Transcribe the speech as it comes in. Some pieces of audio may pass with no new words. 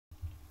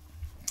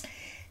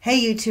Hey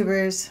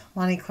YouTubers,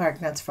 Lonnie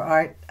Clark, Nuts for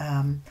Art.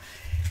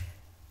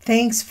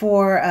 Thanks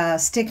for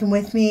sticking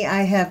with me.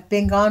 I have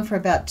been gone for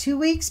about 2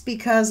 weeks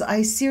because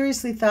I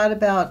seriously thought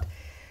about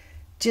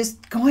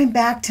just going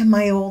back to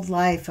my old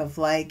life of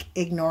like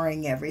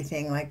ignoring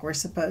everything like we're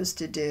supposed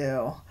to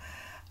do.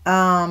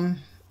 But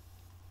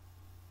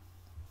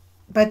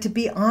to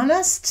be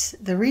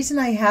honest, the reason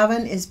I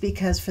haven't is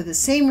because for the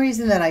same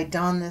reason that I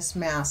don this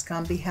mask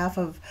on behalf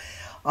of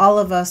all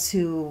of us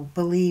who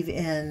believe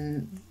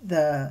in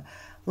the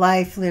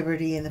life,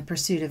 liberty, and the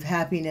pursuit of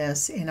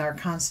happiness, in our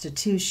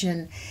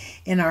Constitution,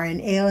 in our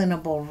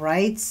inalienable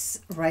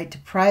rights, right to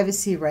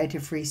privacy, right to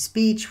free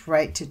speech,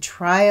 right to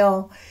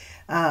trial.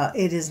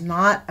 It is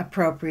not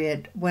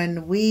appropriate.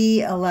 When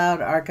we allowed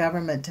our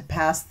government to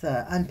pass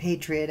the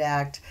Unpatriot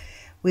Act,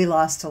 we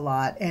lost a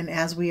lot. And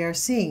as we are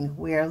seeing,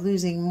 we are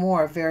losing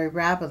more very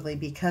rapidly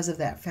because of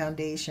that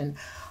foundation.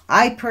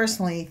 I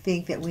personally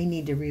think that we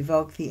need to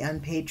revoke the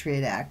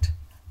Unpatriot Act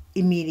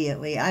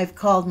immediately. I've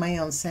called my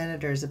own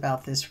senators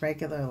about this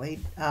regularly,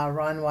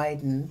 Ron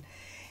Wyden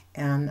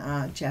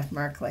and Jeff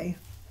Merkley.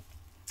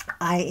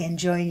 I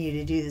enjoin you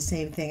to do the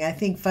same thing. I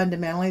think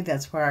fundamentally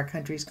that's where our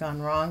country's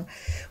gone wrong.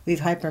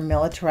 We've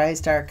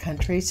hyper-militarized our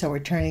country, so we're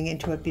turning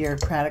into a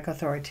bureaucratic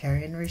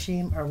authoritarian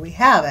regime, or we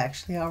have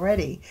actually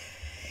already.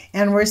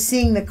 And we're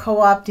seeing the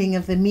co-opting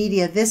of the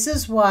media. This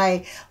is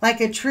why,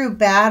 like a true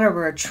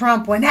batterer,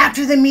 Trump went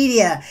after the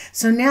media.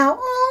 So now,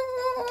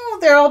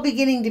 they're all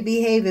beginning to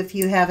behave, if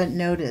you haven't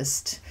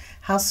noticed.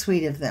 How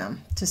sweet of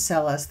them to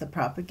sell us the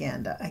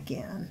propaganda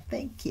again.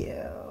 Thank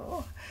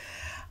you.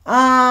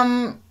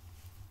 I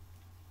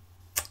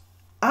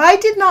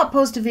did not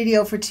post a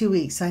video for 2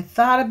 weeks. I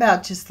thought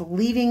about just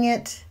leaving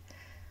it.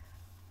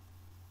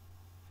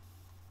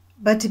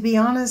 But to be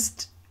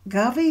honest,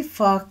 Gavi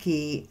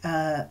Faki,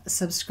 a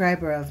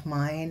subscriber of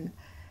mine,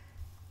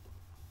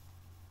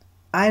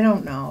 I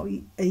don't know,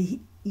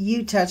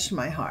 you touched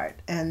my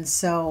heart. And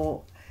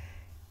so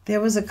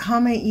there was a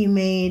comment you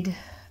made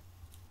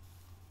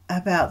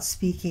about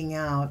speaking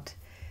out.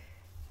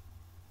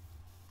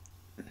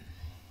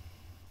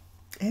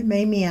 It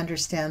made me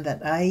understand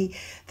that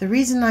the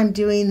reason I'm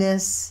doing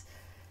this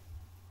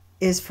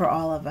is for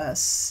all of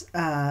us.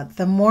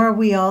 The more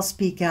we all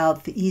speak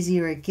out, the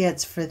easier it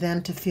gets for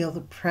them to feel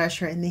the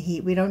pressure and the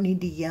heat. We don't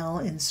need to yell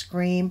and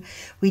scream.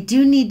 We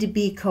do need to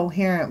be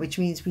coherent, which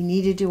means we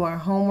need to do our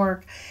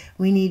homework.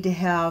 We need to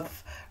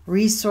have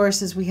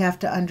resources. We have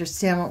to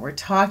understand what we're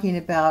talking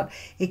about.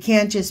 It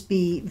can't just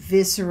be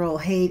visceral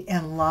hate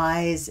and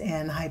lies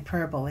and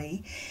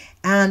hyperbole.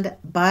 And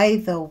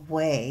by the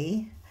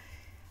way,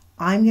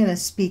 I'm going to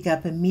speak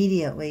up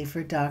immediately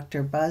for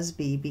Dr.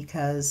 Busby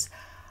because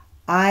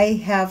I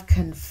have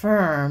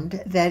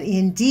confirmed that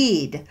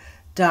indeed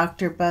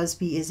Dr.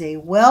 Busby is a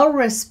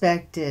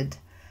well-respected,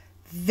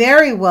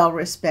 very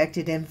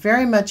well-respected, and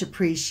very much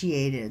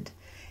appreciated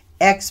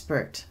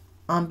expert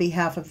on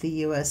behalf of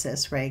the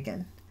USS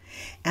Reagan,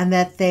 and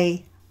that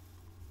they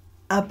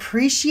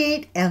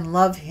appreciate and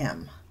love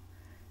him.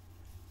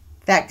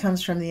 That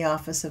comes from the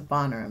office of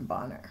Bonner and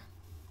Bonner.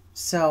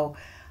 So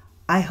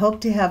I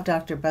hope to have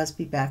Dr.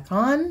 Busby back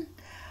on.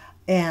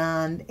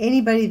 And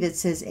anybody that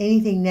says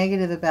anything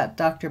negative about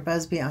Dr.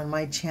 Busby on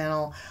my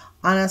channel,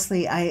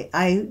 honestly,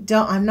 I'm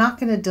not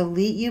going to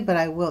delete you, but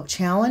I will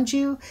challenge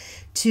you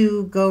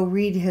to go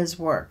read his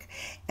work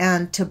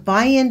and to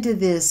buy into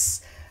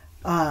this.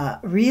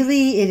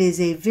 Really, it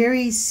is a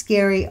very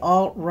scary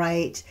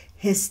alt-right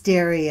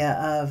hysteria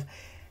of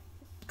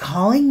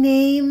calling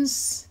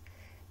names,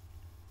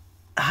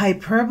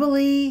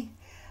 hyperbole,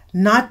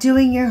 not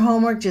doing your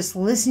homework, just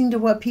listening to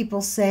what people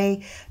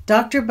say.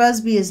 Dr.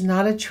 Busby is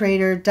not a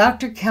traitor.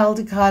 Dr.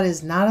 Caldecott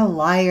is not a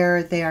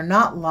liar. They are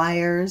not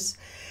liars.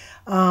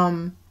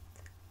 I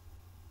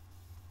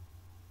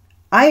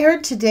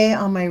heard today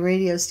on my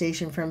radio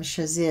station from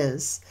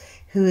Shaziz,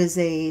 who is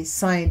a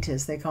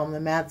scientist. They call him the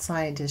mad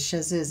scientist.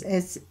 Shaziz,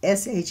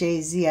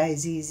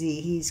 S-H-A-Z-I-Z-Z.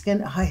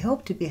 I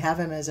hope to have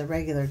him as a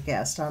regular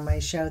guest on my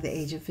show, the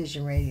Age of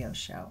Fission radio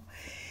show.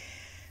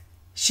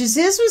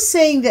 Shaziz was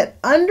saying that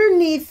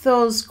underneath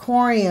those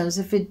coriums,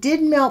 if it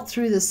did melt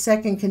through the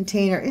second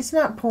container, it's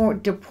not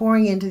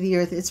pouring into the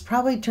earth. It's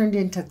probably turned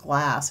into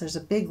glass. There's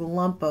a big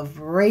lump of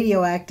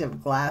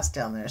radioactive glass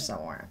down there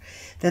somewhere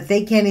that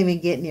they can't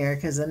even get near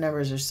because the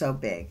numbers are so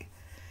big.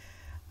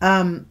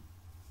 I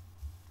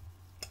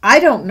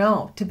don't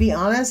know. To be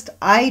honest,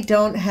 I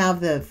don't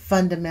have the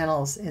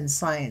fundamentals in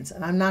science,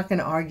 and I'm not going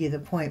to argue the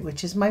point,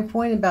 which is my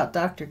point about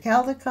Dr.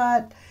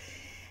 Caldecott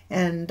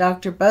and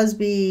Dr.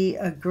 Busby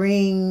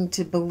agreeing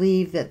to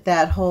believe that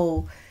that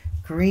whole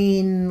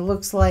green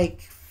looks like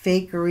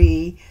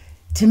fakery.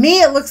 To me,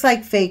 it looks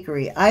like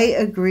fakery. I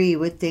agree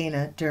with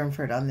Dana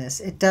Durnford on this.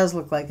 It does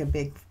look like a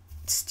big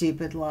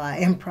stupid lie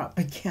and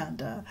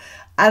propaganda.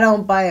 I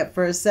don't buy it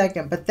for a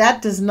second, but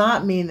that does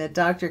not mean that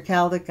Dr.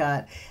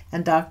 Caldecott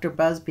and Dr.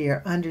 Busby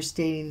are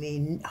understating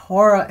the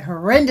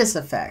horrendous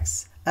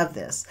effects of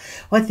this.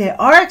 What they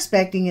are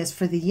expecting is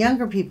for the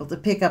younger people to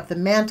pick up the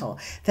mantle.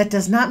 That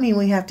does not mean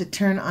we have to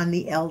turn on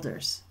the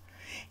elders.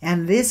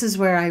 And this is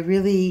where I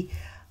really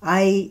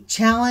I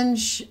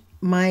challenge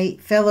my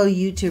fellow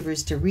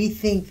YouTubers to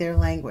rethink their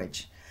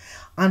language.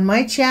 On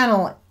my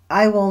channel,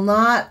 I will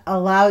not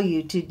allow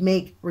you to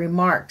make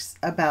remarks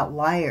about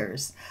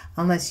liars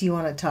unless you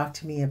want to talk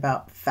to me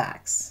about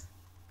facts.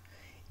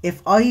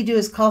 If all you do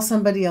is call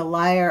somebody a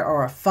liar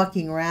or a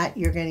fucking rat,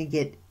 you're going to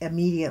get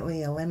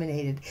immediately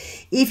eliminated.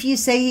 If you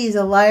say he's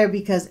a liar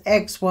because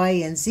X, Y,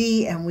 and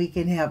Z, and we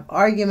can have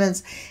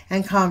arguments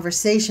and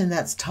conversation,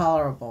 that's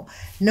tolerable.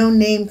 No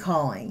name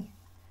calling.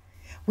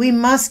 We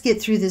must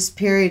get through this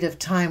period of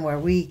time where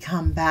we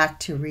come back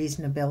to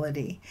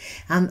reasonability.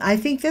 And I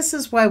think this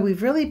is why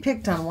we've really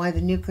picked on why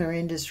the nuclear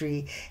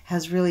industry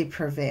has really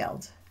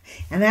prevailed.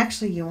 And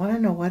actually, you want to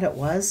know what it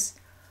was?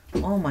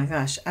 Oh my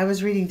gosh, I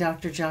was reading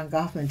Dr. John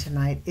Goffman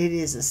tonight. It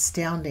is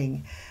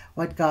astounding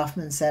what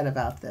Goffman said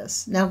about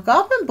this. Now,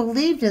 Goffman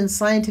believed in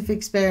scientific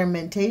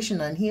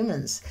experimentation on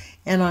humans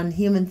and on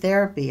human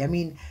therapy. I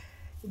mean,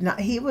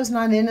 he was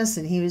not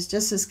innocent. He was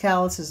just as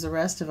callous as the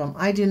rest of them.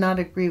 I do not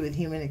agree with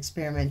human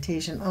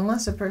experimentation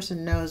unless a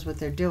person knows what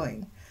they're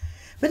doing.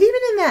 But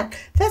even in that,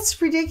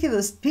 that's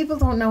ridiculous. People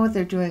don't know what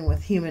they're doing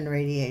with human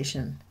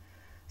radiation.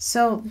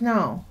 So,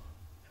 no.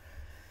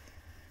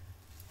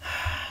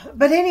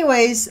 But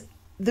anyways,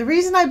 the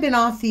reason I've been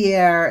off the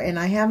air and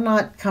I have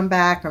not come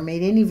back or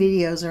made any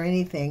videos or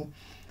anything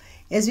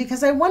is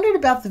because I wondered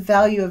about the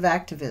value of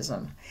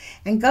activism.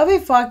 And Gove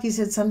Faki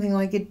said something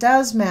like, it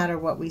does matter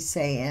what we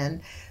say.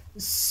 And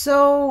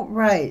so,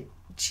 right.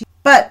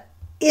 But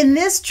in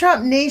this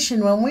Trump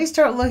nation, when we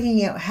start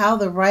looking at how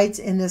the rights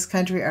in this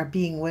country are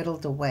being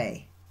whittled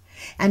away,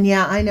 and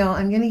yeah, I know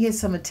I'm going to get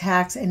some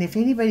attacks. And if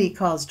anybody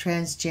calls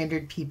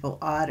transgendered people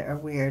odd or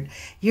weird,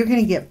 you're going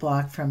to get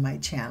blocked from my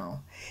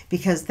channel.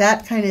 Because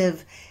that kind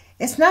of,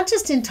 it's not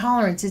just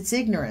intolerance, it's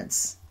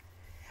ignorance.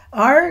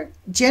 Our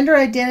gender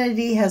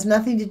identity has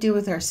nothing to do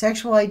with our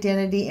sexual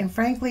identity. And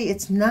frankly,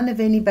 it's none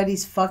of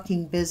anybody's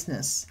fucking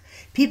business.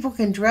 People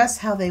can dress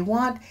how they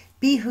want,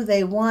 be who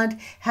they want,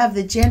 have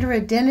the gender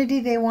identity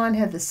they want,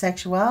 have the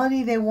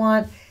sexuality they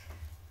want.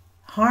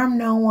 Harm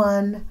no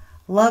one.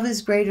 Love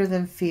is greater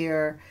than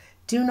fear.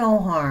 Do no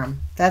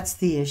harm. That's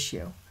the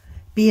issue.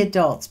 Be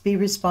adults. Be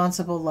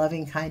responsible,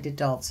 loving, kind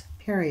adults.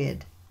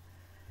 Period.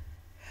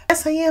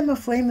 Yes, I am a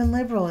flaming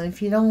liberal, and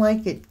if you don't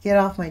like it, get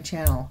off my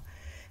channel.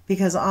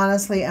 Because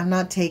honestly, I'm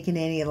not taking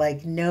any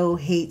like no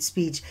hate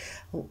speech.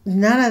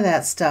 None of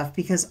that stuff,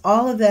 because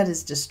all of that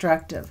is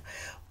destructive.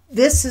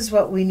 This is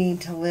what we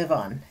need to live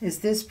on, is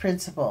this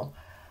principle.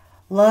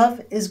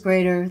 Love is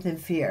greater than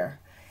fear.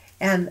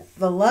 And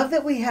the love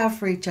that we have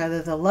for each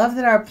other, the love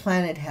that our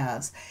planet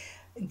has,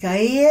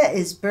 Gaia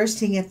is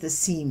bursting at the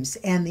seams,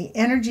 and the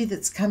energy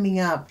that's coming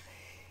up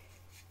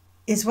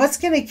is what's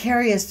going to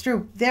carry us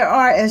through. There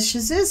are, as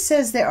Shaziz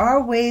says, there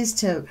are ways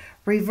to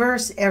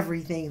reverse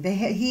everything.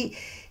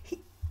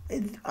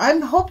 I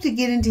hope to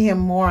get into him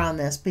more on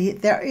this,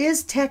 but there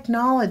is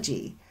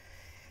technology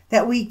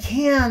that we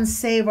can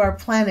save our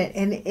planet,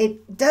 and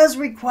it does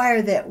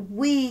require that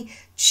we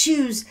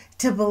choose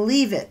to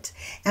believe it.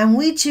 And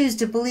we choose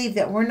to believe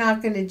that we're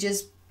not going to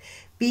just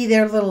be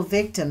their little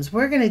victims.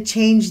 We're going to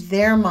change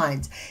their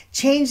minds,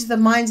 change the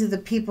minds of the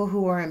people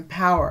who are in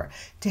power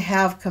to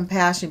have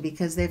compassion,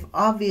 because they've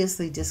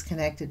obviously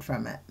disconnected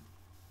from it.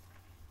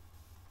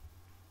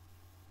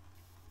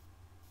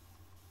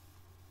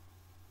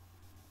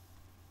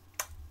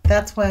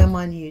 That's why I'm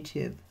on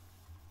YouTube.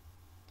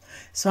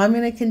 So I'm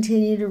going to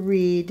continue to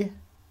read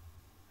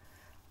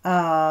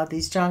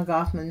these John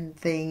Goffman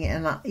thing.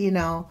 And, you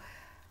know,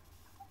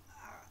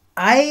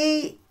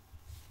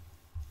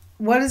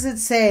 what does it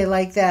say?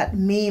 Like that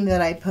meme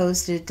that I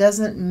posted, it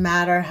doesn't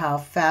matter how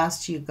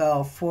fast you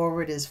go,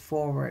 forward is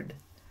forward.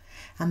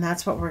 And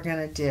that's what we're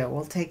going to do.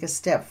 We'll take a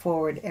step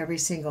forward every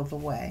single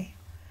way.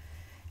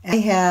 And I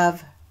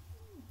have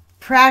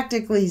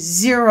practically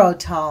zero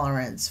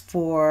tolerance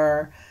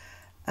for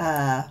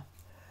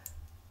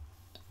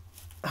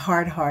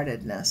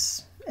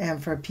hard-heartedness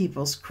and for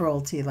people's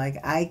cruelty. Like,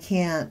 I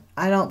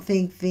don't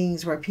think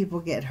things where people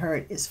get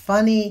hurt is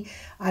funny.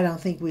 I don't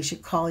think we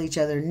should call each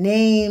other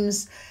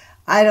names.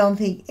 I don't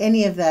think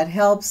any of that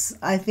helps.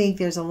 I think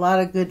there's a lot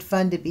of good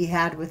fun to be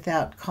had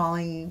without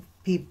calling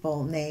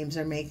people names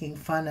or making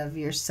fun of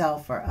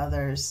yourself or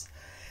others.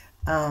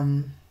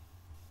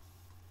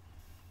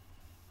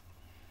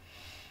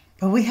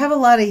 But we have a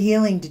lot of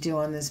healing to do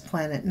on this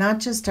planet. Not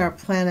just our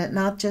planet,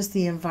 not just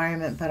the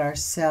environment, but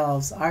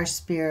ourselves, our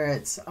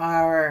spirits,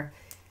 our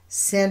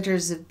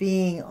centers of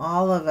being,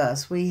 all of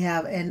us. We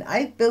have, and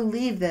I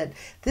believe that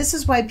this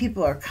is why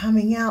people are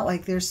coming out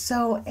like they're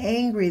so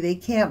angry. They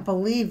can't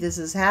believe this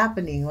is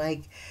happening.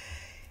 Like,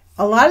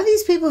 a lot of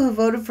these people who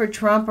voted for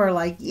Trump are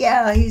like,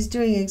 yeah, he's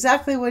doing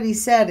exactly what he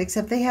said,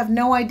 except they have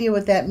no idea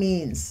what that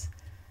means.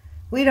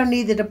 We don't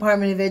need the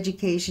Department of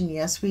Education.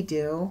 Yes, we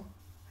do.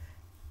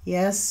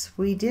 Yes,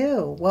 we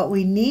do. What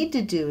we need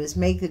to do is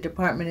make the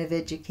Department of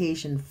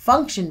Education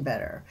function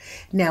better.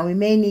 Now, we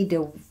may need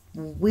to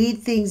weed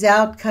things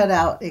out, cut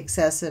out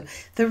excessive.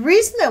 The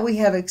reason that we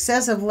have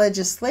excessive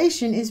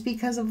legislation is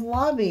because of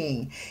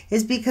lobbying.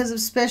 It's because of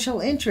special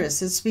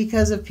interests. It's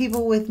because of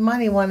people with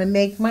money want to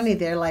make money.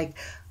 They're like,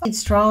 we need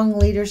strong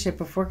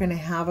leadership if we're going to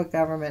have a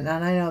government.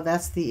 And I know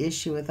that's the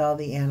issue with all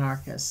the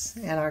anarchists.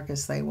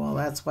 Anarchists say, well,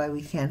 that's why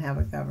we can't have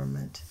a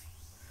government.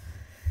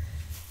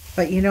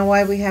 But you know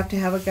why we have to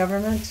have a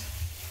government?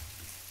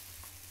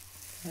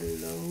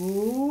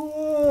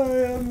 Hello, I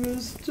am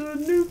Mr.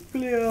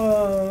 Nuclear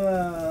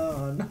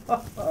Man.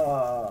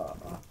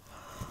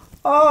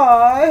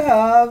 I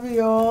have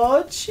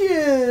your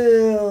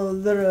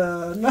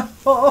children.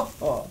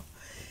 Mr.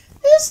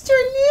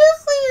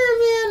 Nuclear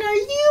Man, are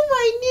you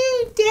my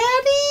new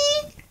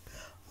daddy?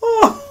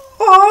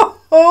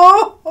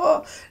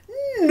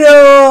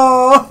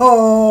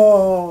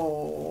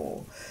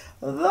 No.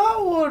 That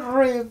would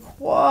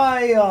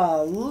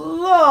require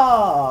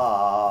love.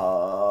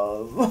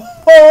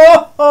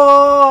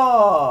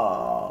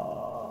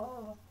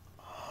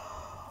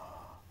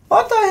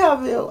 But I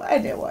have you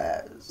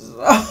anyways.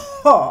 But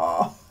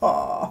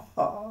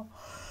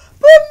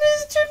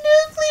Mr.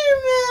 Nuclear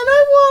Man,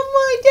 I want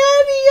my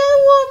daddy. I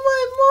want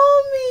my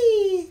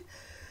mommy.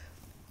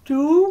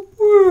 Don't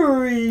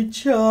worry,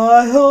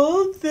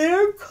 child.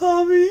 They're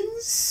coming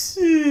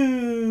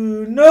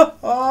soon.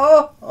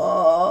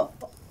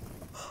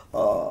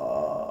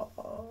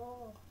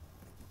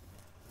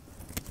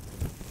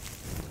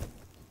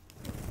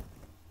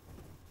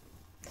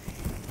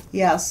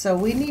 Yeah, so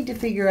we need to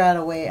figure out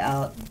a way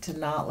out to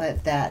not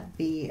let that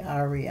be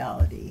our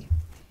reality.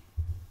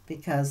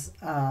 Because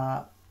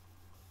our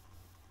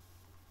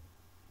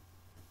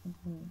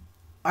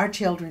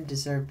children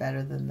deserve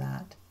better than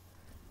that.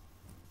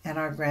 And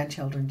our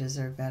grandchildren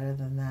deserve better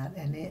than that.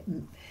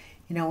 And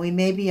we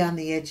may be on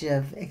the edge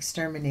of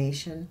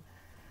extermination,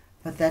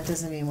 but that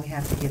doesn't mean we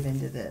have to give in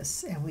to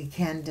this. And we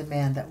can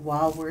demand that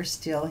while we're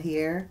still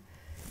here,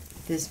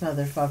 this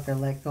motherfucker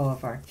let go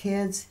of our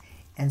kids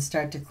and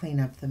start to clean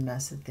up the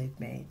mess that they've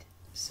made.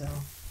 So,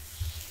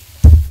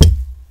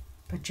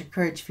 put your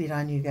courage feet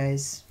on, you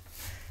guys.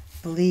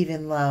 Believe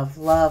in love.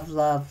 Love,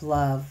 love,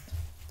 love.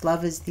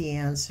 Love is the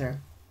answer.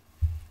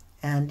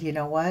 And you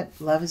know what?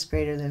 Love is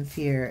greater than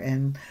fear.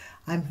 And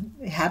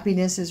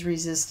happiness is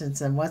resistance.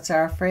 And what's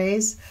our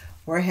phrase?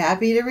 We're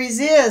happy to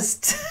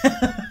resist.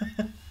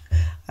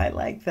 I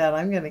like that.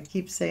 I'm going to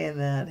keep saying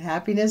that.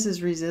 Happiness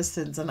is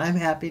resistance, and I'm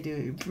happy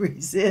to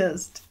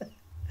resist.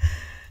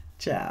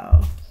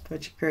 Ciao.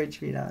 Put your courage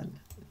feet on.